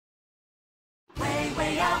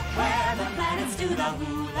out where the planets do the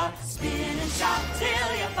hula. Spin and shout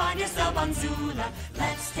till you find yourself on Zula.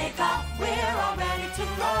 Let's take off, we're all ready to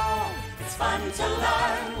roll. It's fun to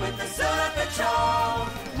learn with the Zula Patrol.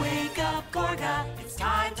 Wake up, Gorga, it's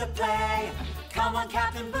time to play. Come on,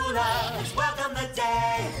 Captain Bula, let's welcome the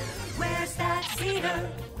day. Where's that cedar?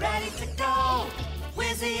 Ready to go.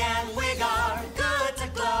 Wizzy and Wigg are good to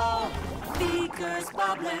glow. Beakers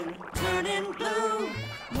bubbling, turning blue.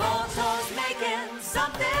 Multo's making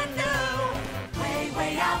something new. Way,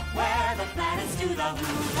 way out where the planets do the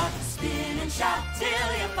hula. Spin and shout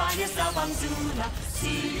till you find yourself on Zula.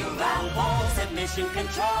 See your round poles at mission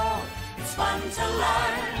control. It's fun to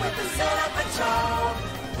learn with the Zula Patrol.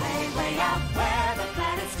 Way, way out where the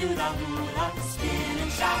planets do the hula. Spin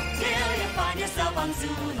and shout till you find yourself on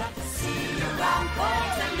Zula. See your round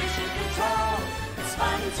poles at mission control. It's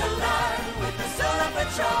fun to learn with the Zula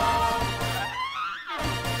Patrol.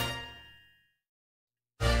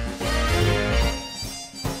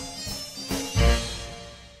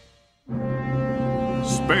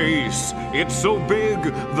 Space, it's so big,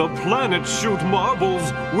 the planets shoot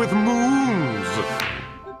marbles with moons.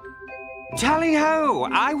 Tally-ho,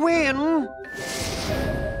 I win!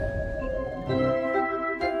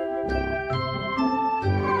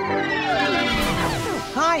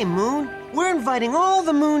 Hi, Moon. We're inviting all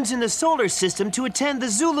the moons in the solar system to attend the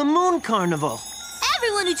Zula Moon Carnival.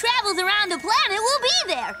 Everyone who travels around the planet will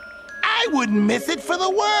be there. I wouldn't miss it for the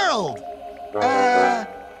world.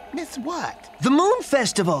 Miss what? The Moon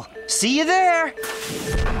Festival. See you there.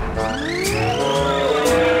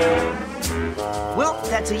 Well,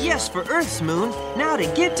 that's a yes for Earth's moon. Now to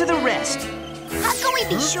get to the rest. How can we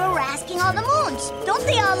be sure we're asking all the moons? Don't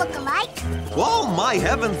they all look alike? Oh, my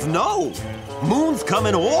heavens, no! Moons come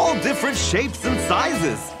in all different shapes and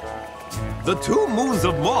sizes. The two moons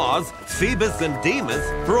of Mars, Phoebus and Deimos,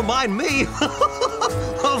 remind me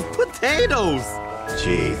of potatoes.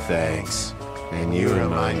 Gee, thanks. And you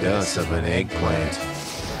remind us of an eggplant.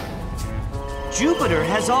 Jupiter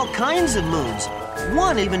has all kinds of moons.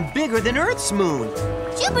 One even bigger than Earth's moon.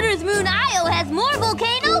 Jupiter's moon Io has more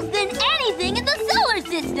volcanoes than anything in the solar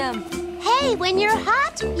system. Hey, when you're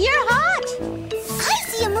hot, you're hot. I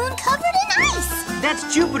see a moon covered in ice.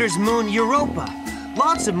 That's Jupiter's moon Europa.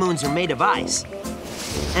 Lots of moons are made of ice.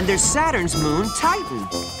 And there's Saturn's moon Titan.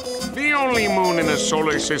 The only moon in the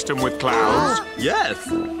solar system with clouds. Yes,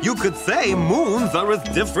 you could say moons are as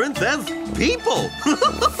different as people.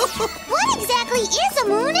 What exactly is a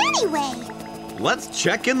moon anyway? Let's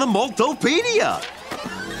check in the Multopedia.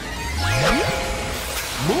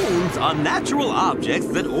 Moons are natural objects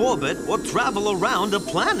that orbit or travel around a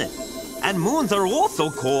planet. And moons are also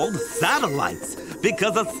called satellites,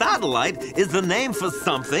 because a satellite is the name for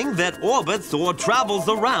something that orbits or travels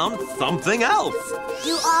around something else.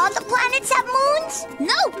 Do all the planets have moons?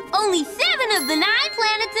 No, only 7 of the 9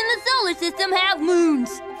 planets in the solar system have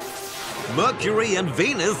moons. Mercury and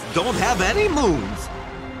Venus don't have any moons.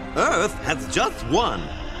 Earth has just one,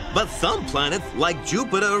 but some planets like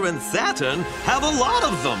Jupiter and Saturn have a lot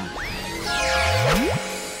of them.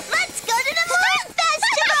 Let's go to the Moon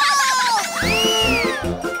Festival!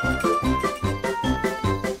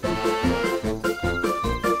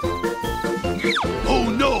 Oh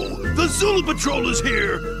no! The Zula Patrol is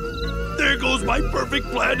here! There goes my perfect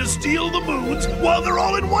plan to steal the moons while they're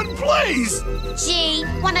all in one place! Gee,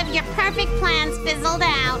 one of your perfect plans fizzled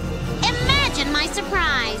out. Imagine my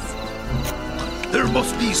surprise. There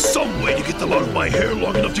must be some way to get them out of my hair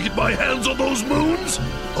long enough to get my hands on those moons!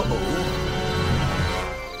 Uh-oh.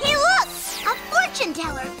 Hey, look! A fortune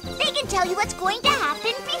teller. They can tell you what's going to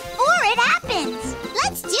happen before it happens.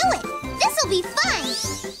 Let's do it. This'll be fun.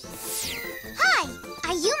 Hi,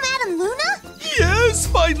 are you Madam Luna? Yes,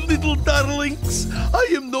 my little darlings. I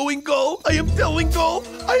am knowing all. I am telling all.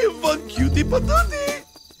 I am one cutie patootie.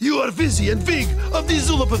 You are Wizzy and Wigg of the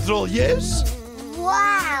Zula Patrol, yes?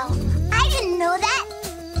 Wow. I didn't know that.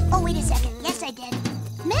 Oh, wait a second. Yes, I did.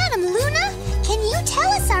 Madam Luna, can you tell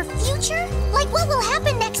us our future? Like what will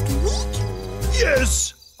happen next week?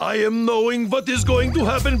 Yes. I am knowing what is going to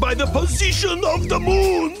happen by the position of the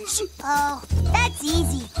moons. Oh, that's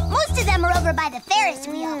easy. Most of them are over by the Ferris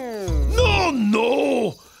wheel.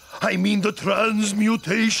 No. I mean the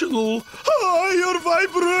transmutational, higher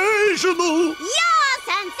vibrational. You're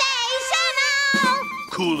sensational!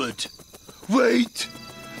 Cool it. Wait.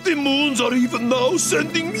 The moons are even now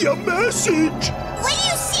sending me a message. What do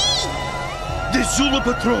you see? The Zula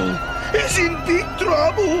Patrol is in big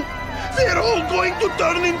trouble. They're all going to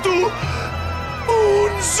turn into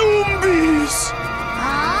Moon Zoombies.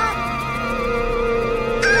 Huh?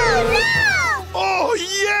 Oh, no! Oh,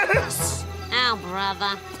 yes! Oh,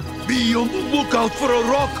 brother. Be on the lookout for a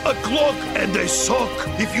rock, a clock, and a sock.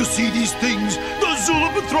 If you see these things, the Zula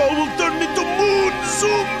Patrol will turn into Moon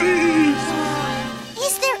Zoombies!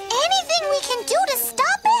 Is there anything we can do to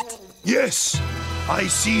stop it? Yes. I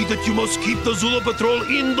see that you must keep the Zula Patrol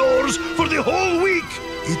indoors for the whole week.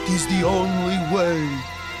 It is the only way.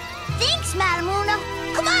 Thanks, Madam Luna.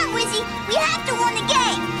 Come on, Wizzy. We have to win the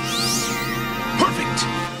game. Perfect.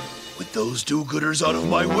 With those do-gooders out of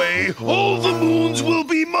my way, all the moons will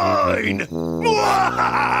be mine. Uh-huh.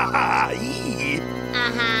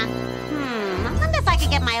 I wonder if I could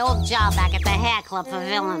get my old job back at the hair club for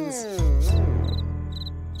villains.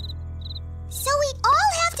 So we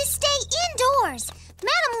all have to stay indoors.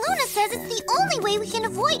 Madam Luna says it's the only way we can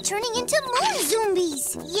avoid turning into Moon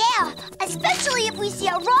Zoombies. Yeah, especially if we see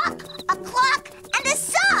a rock, a clock, and a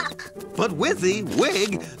sock. But Wizzy,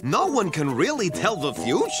 Wigg, no one can really tell the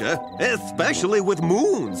future, especially with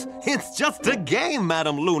moons. It's just a game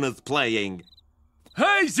Madam Luna's playing.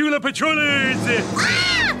 Hi, Zula Patrollers!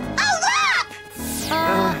 Ah! A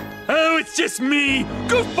rock! Oh, it's just me,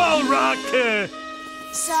 Goofball Rock!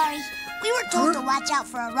 Sorry, we were told to watch out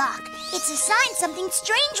for a rock. It's a sign something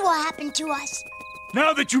strange will happen to us.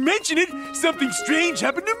 Now that you mention it, something strange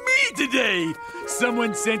happened to me today.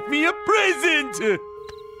 Someone sent me a present. A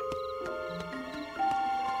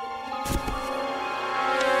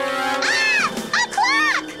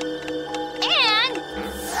clock! And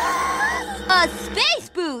a space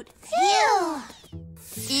boot. Phew.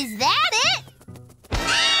 Is that it?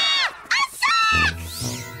 Ah! A sock!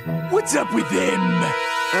 What's up with them?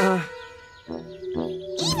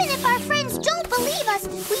 Even if our friends don't believe us,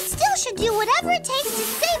 we still should do whatever it takes to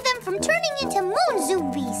save them from turning into Moon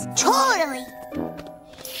Zoombies. Totally.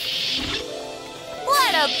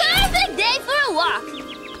 What a perfect day for a walk.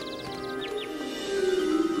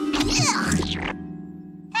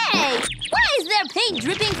 Hey, why is there paint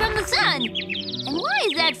dripping from the sun? And why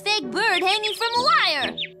is that fake bird hanging from a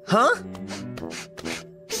wire? Huh?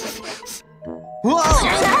 Whoa!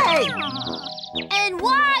 Hey! And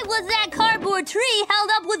why was that cardboard tree held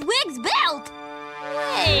up with Wig's belt?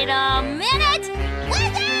 Wait a minute!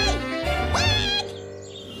 Wizzy! Wigg!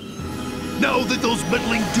 Now that those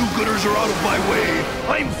meddling do-gooders are out of my way,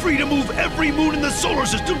 I'm free to move every moon in the solar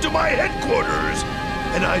system to my headquarters.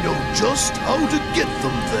 And I know just how to get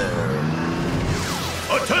them there.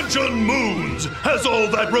 Attention, moons! Has all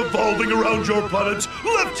that revolving around your planets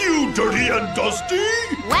left you dirty and dusty?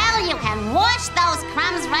 Well, you can wash those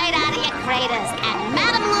crumbs right out of your craters at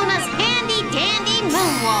Madam Luna's handy-dandy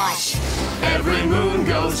moon wash. Every moon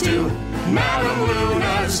goes to Madam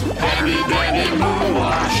Luna's handy-dandy moon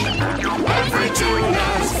wash. Every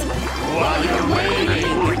tuners, while you're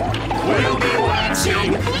waiting, we'll be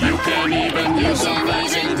waxing. You can even use some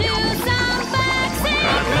waxing. Do some waxing.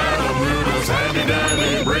 At Madam Luna's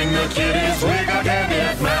handy-dandy, bring the kiddies, we got candy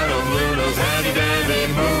at Madam Luna's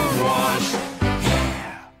handy-dandy moon wash.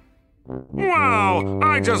 Wow,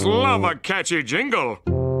 I just love a catchy jingle.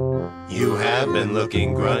 You have been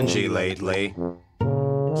looking grungy lately.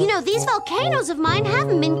 You know, these volcanoes of mine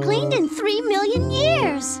haven't been cleaned in 3 million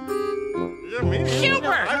years.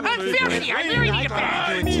 Super! I'm filthy! I really need a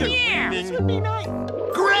bath! Yeah!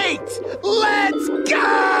 Great! Let's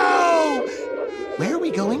go! Where are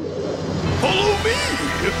we going? Follow me!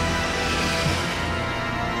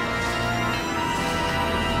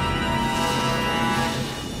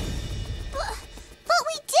 But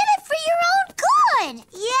we did it for your own good!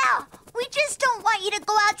 Yeah, we just don't want you to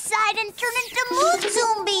go outside and turn into Moon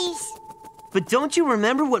Zoombies! But don't you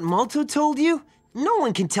remember what Multo told you? No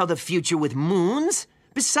one can tell the future with moons.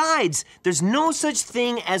 Besides, there's no such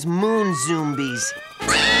thing as Moon Zoombies.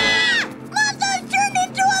 Ah! Multo's turned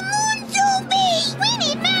into a Moon Zombie! We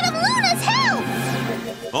need Madam Luna's help!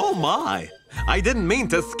 Oh my! I didn't mean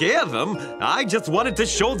to scare them. I just wanted to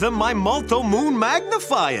show them my Multo Moon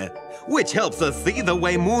Magnifier, which helps us see the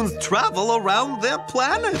way moons travel around their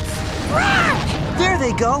planets. There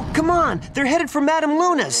they go. Come on, they're headed for Madam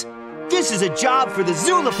Luna's. This is a job for the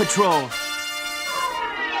Zula Patrol.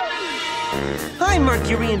 Hi,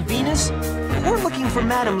 Mercury and Venus. We're looking for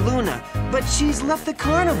Madam Luna, but she's left the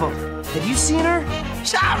carnival. Have you seen her?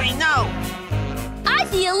 Sorry, no. I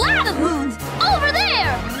see a lot of moons over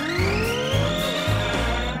there.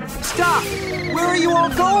 Stop! Where are you all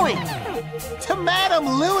going? To Madam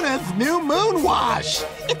Luna's new moon wash.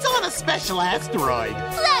 It's on a special asteroid.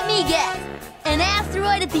 Let me guess. An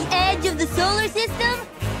asteroid at the edge of the solar system?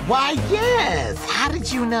 Why, yes. How did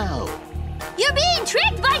you know? You're being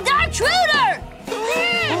tricked by Dark Truder!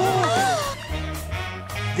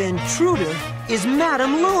 Then Truder is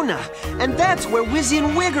Madam Luna, and that's where Wizzy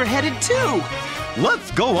and Wigg are headed too.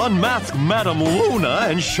 Let's go unmask Madame Luna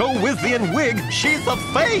and show Wizzy and Wigg she's a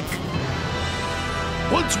fake!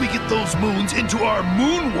 Once we get those moons into our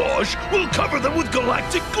moon wash, we'll cover them with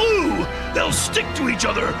galactic glue. They'll stick to each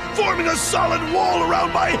other, forming a solid wall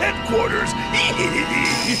around my headquarters.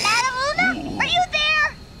 Madame Luna, are you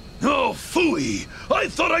there? Oh, phooey! I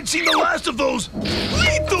thought I'd seen the last of those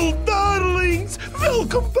little darlings!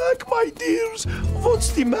 Welcome back, my dears.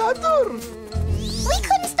 What's the matter? We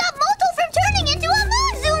couldn't stop Multo from turning into a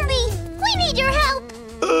Moon Zombie! We need your help!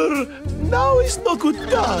 Now is no good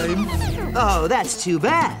time. Oh, that's too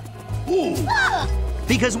bad. Oh.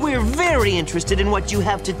 Because we're very interested in what you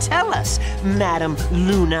have to tell us, Madame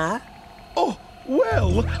Luna. Oh,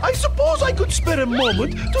 well, I suppose I could spare a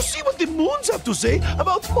moment to see what the moons have to say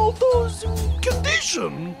about Multo's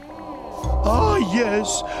condition. Ah,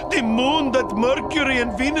 yes, the moon that Mercury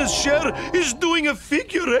and Venus share is doing a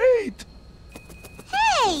figure 8.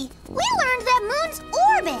 Hey, we learned that moons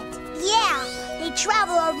orbit. Yeah, they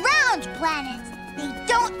travel around planets. They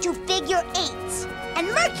don't do figure 8s. And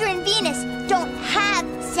Mercury and Venus don't have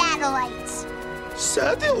satellites.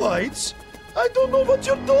 Satellites? I don't know what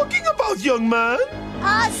you're talking about, young man.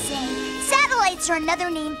 I'll say, satellites are another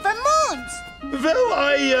name for moons. Well,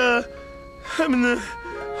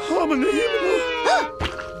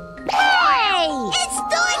 Hey! It's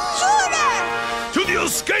Dark Truder! To the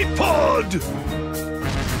escape pod!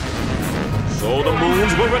 So the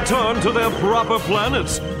moons were returned to their proper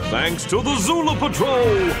planets, thanks to the Zula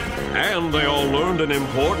Patrol. And they all learned an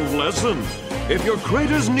important lesson. If your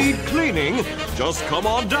craters need cleaning, just come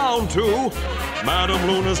on down to Madame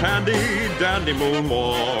Luna's handy dandy moon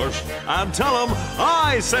wash and tell them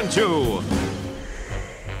I sent you.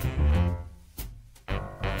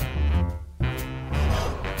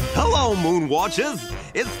 Hello, Moon Watchers.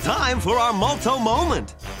 It's time for our Multo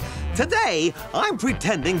moment. Today, I'm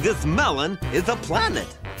pretending this melon is a planet,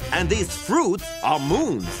 and these fruits are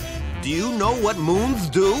moons. Do you know what moons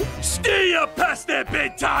do? Stay up past their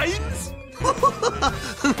bedtimes?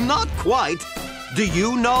 Not quite. Do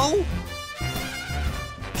you know?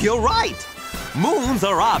 You're right. Moons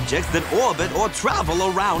are objects that orbit or travel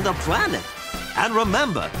around a planet. And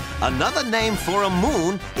remember, another name for a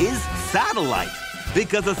moon is satellite.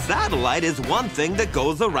 Because a satellite is one thing that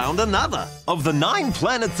goes around another. Of the 9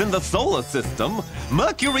 planets in the solar system,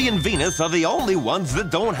 Mercury and Venus are the only ones that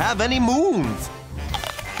don't have any moons.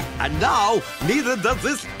 And now, neither does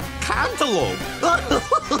this cantaloupe.